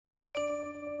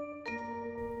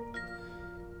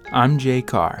I'm Jay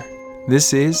Carr.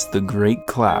 This is The Great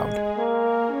Cloud.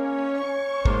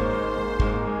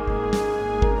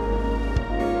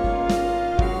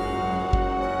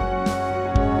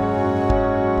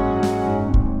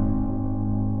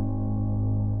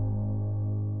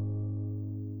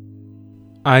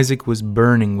 Isaac was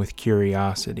burning with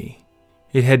curiosity.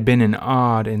 It had been an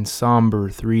odd and somber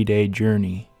 3-day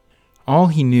journey. All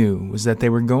he knew was that they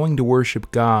were going to worship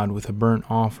God with a burnt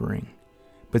offering,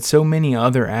 but so many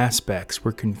other aspects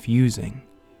were confusing.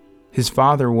 His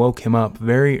father woke him up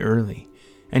very early,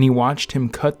 and he watched him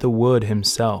cut the wood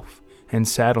himself and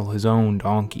saddle his own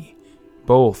donkey,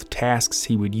 both tasks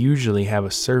he would usually have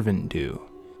a servant do.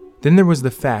 Then there was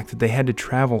the fact that they had to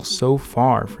travel so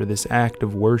far for this act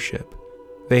of worship.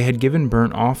 They had given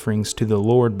burnt offerings to the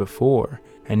Lord before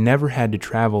and never had to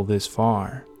travel this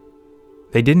far.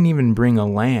 They didn't even bring a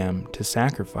lamb to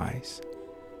sacrifice.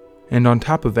 And on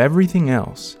top of everything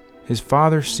else, his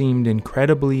father seemed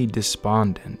incredibly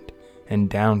despondent and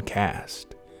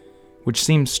downcast, which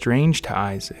seemed strange to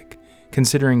Isaac,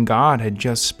 considering God had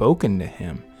just spoken to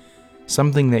him,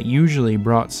 something that usually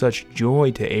brought such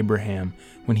joy to Abraham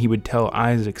when he would tell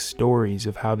Isaac stories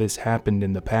of how this happened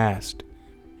in the past.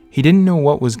 He didn't know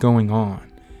what was going on,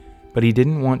 but he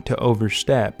didn't want to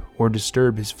overstep or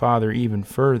disturb his father even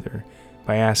further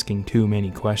by asking too many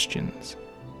questions.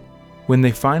 When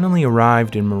they finally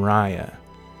arrived in Moriah,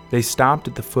 they stopped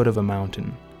at the foot of a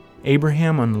mountain.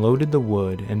 Abraham unloaded the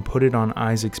wood and put it on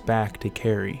Isaac's back to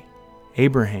carry.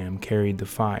 Abraham carried the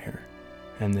fire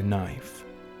and the knife.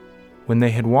 When they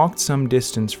had walked some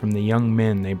distance from the young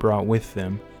men they brought with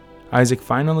them, Isaac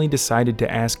finally decided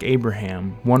to ask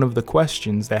Abraham one of the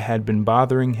questions that had been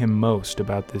bothering him most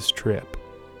about this trip.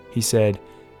 He said,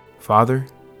 "Father?"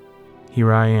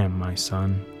 "Here I am, my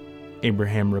son,"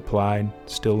 Abraham replied,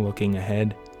 still looking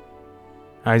ahead.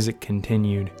 Isaac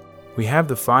continued, "We have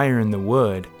the fire and the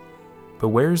wood, but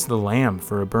where's the lamb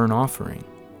for a burnt offering?"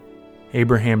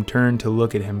 Abraham turned to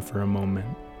look at him for a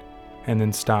moment, and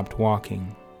then stopped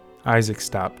walking. Isaac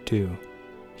stopped too.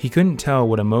 He couldn't tell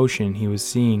what emotion he was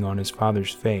seeing on his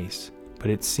father's face, but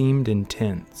it seemed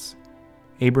intense.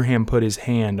 Abraham put his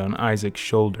hand on Isaac's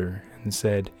shoulder and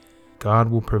said, "God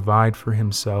will provide for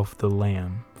himself the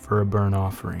lamb for a burnt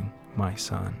offering, my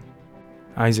son."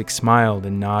 Isaac smiled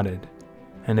and nodded,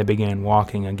 and they began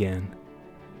walking again.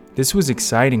 This was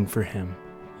exciting for him.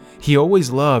 He always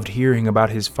loved hearing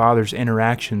about his father's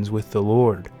interactions with the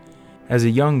Lord. As a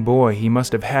young boy, he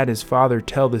must have had his father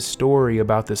tell the story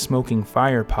about the smoking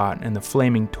fire pot and the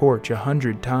flaming torch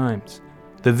 100 times.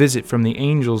 The visit from the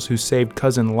angels who saved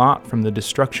cousin Lot from the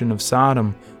destruction of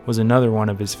Sodom was another one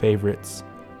of his favorites.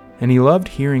 And he loved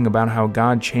hearing about how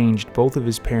God changed both of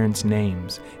his parents'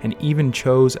 names and even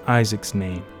chose Isaac's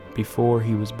name before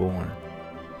he was born.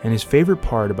 And his favorite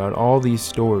part about all these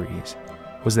stories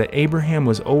was that Abraham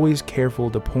was always careful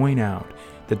to point out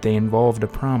that they involved a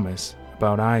promise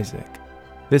about Isaac.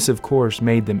 This, of course,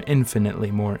 made them infinitely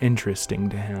more interesting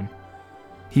to him.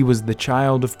 He was the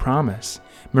child of promise,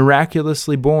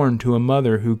 miraculously born to a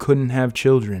mother who couldn't have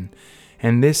children,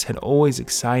 and this had always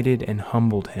excited and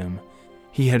humbled him.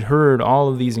 He had heard all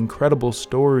of these incredible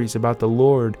stories about the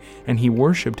Lord, and he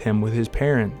worshipped him with his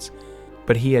parents,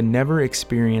 but he had never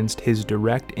experienced his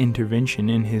direct intervention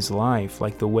in his life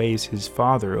like the ways his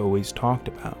father always talked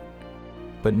about.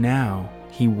 But now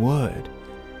he would.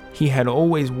 He had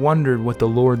always wondered what the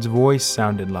Lord's voice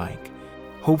sounded like.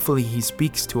 Hopefully he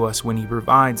speaks to us when he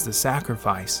provides the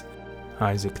sacrifice,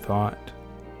 Isaac thought.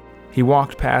 He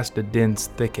walked past a dense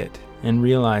thicket and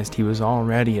realized he was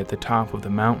already at the top of the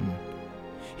mountain.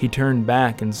 He turned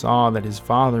back and saw that his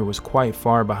father was quite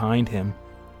far behind him.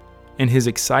 In his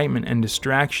excitement and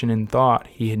distraction in thought,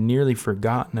 he had nearly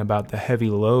forgotten about the heavy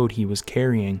load he was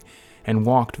carrying and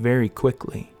walked very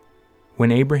quickly.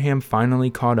 When Abraham finally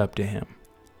caught up to him,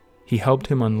 he helped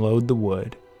him unload the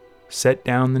wood, set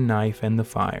down the knife and the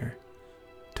fire,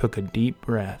 took a deep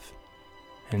breath,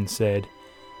 and said,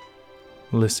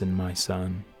 "Listen, my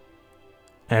son."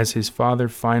 As his father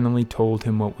finally told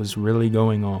him what was really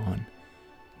going on,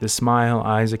 the smile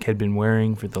Isaac had been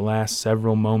wearing for the last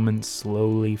several moments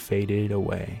slowly faded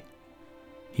away.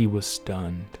 He was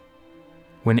stunned.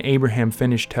 When Abraham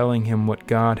finished telling him what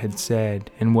God had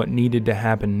said and what needed to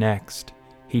happen next,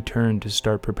 he turned to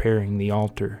start preparing the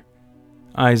altar.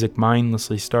 Isaac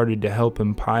mindlessly started to help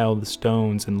him pile the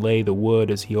stones and lay the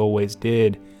wood as he always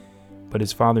did, but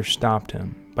his father stopped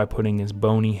him by putting his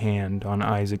bony hand on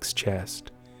Isaac's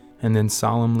chest, and then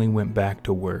solemnly went back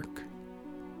to work.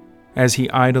 As he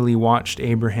idly watched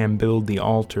Abraham build the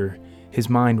altar, his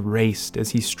mind raced as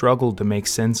he struggled to make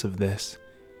sense of this.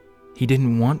 He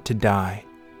didn't want to die.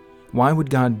 Why would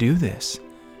God do this?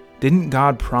 Didn't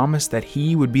God promise that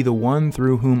he would be the one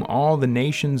through whom all the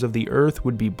nations of the earth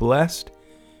would be blessed?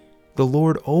 The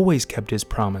Lord always kept his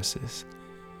promises.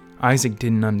 Isaac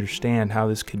didn't understand how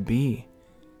this could be.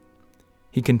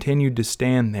 He continued to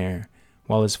stand there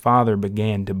while his father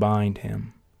began to bind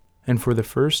him. And for the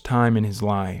first time in his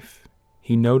life,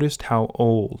 he noticed how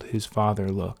old his father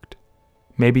looked.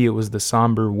 Maybe it was the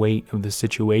somber weight of the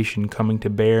situation coming to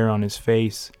bear on his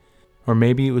face, or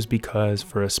maybe it was because,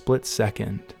 for a split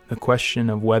second, the question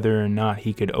of whether or not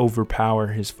he could overpower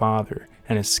his father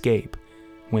and escape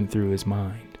went through his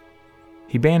mind.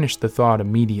 He banished the thought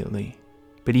immediately,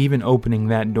 but even opening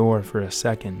that door for a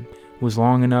second was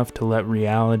long enough to let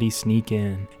reality sneak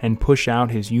in and push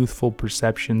out his youthful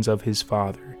perceptions of his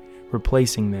father,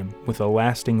 replacing them with a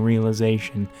lasting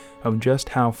realization of just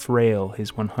how frail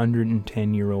his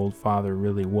 110-year-old father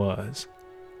really was.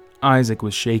 Isaac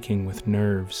was shaking with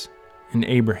nerves, and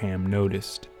Abraham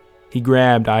noticed. He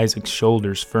grabbed Isaac's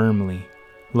shoulders firmly,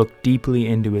 looked deeply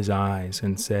into his eyes,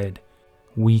 and said,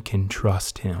 "We can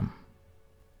trust him."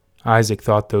 Isaac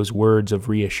thought those words of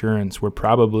reassurance were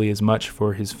probably as much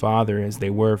for his father as they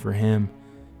were for him.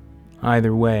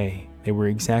 Either way, they were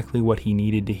exactly what he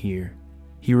needed to hear.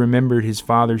 He remembered his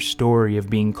father's story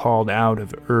of being called out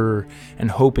of Ur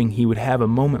and hoping he would have a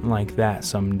moment like that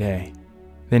someday.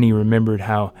 Then he remembered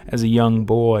how, as a young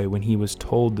boy, when he was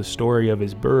told the story of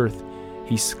his birth,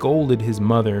 he scolded his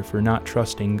mother for not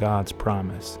trusting God's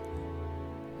promise.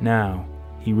 Now,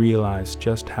 he realized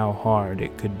just how hard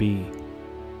it could be.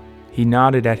 He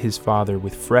nodded at his father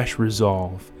with fresh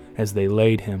resolve as they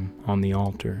laid him on the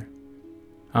altar.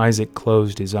 Isaac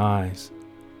closed his eyes,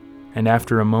 and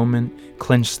after a moment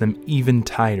clenched them even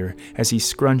tighter as he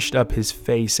scrunched up his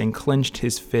face and clenched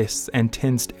his fists and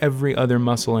tensed every other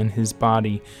muscle in his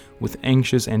body with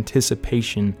anxious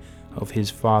anticipation of his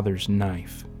father's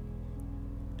knife.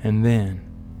 And then,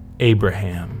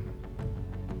 Abraham.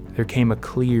 There came a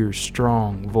clear,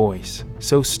 strong voice,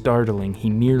 so startling he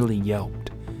nearly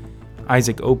yelped.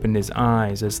 Isaac opened his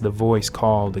eyes as the voice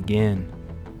called again,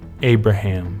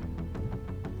 "Abraham."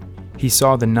 He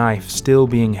saw the knife still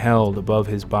being held above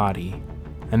his body,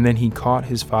 and then he caught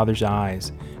his father's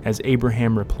eyes as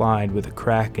Abraham replied with a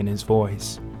crack in his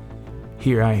voice,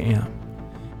 "Here I am."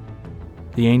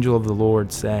 The angel of the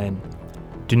Lord said,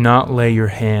 "Do not lay your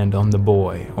hand on the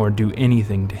boy or do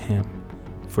anything to him,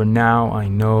 for now I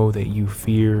know that you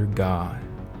fear God,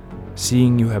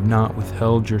 seeing you have not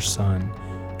withheld your son,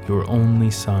 your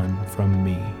only son, from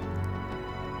me."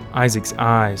 Isaac's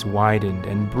eyes widened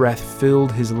and breath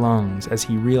filled his lungs as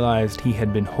he realized he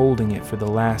had been holding it for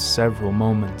the last several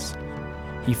moments.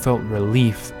 He felt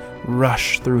relief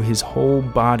rush through his whole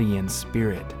body and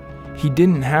spirit. He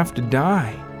didn't have to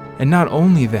die. And not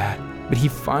only that, but he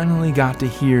finally got to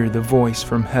hear the voice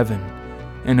from heaven,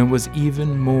 and it was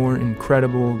even more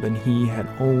incredible than he had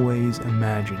always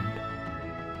imagined.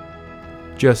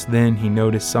 Just then he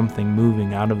noticed something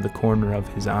moving out of the corner of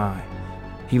his eye.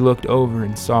 He looked over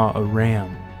and saw a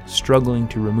ram struggling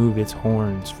to remove its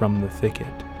horns from the thicket.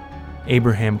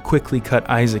 Abraham quickly cut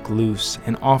Isaac loose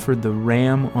and offered the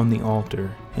ram on the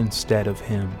altar instead of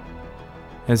him.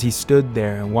 As he stood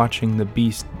there watching the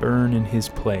beast burn in his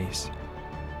place,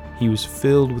 he was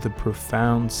filled with a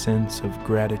profound sense of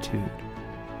gratitude.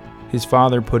 His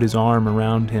father put his arm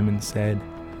around him and said,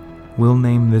 "We'll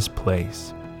name this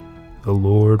place, the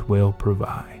Lord will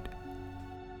provide."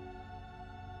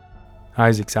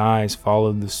 Isaac's eyes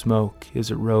followed the smoke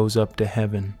as it rose up to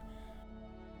heaven.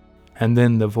 And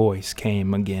then the voice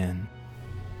came again.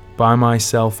 "By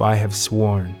myself I have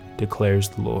sworn, declares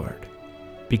the Lord.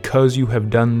 Because you have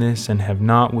done this and have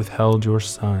not withheld your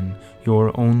son,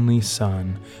 your only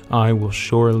son, I will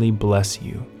surely bless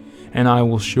you, and I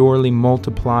will surely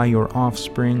multiply your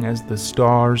offspring as the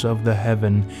stars of the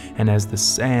heaven and as the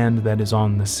sand that is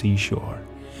on the seashore.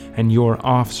 And your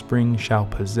offspring shall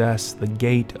possess the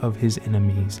gate of his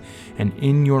enemies, and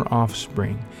in your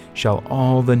offspring shall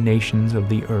all the nations of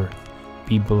the earth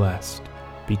be blessed,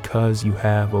 because you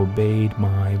have obeyed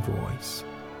my voice."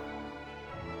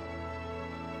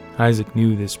 Isaac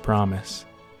knew this promise,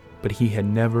 but he had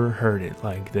never heard it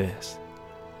like this.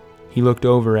 He looked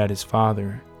over at his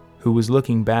father, who was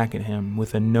looking back at him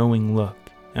with a knowing look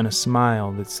and a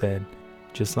smile that said,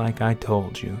 "Just like I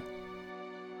told you."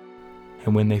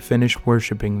 And when they finished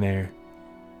worshiping there,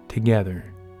 together,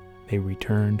 they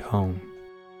returned home.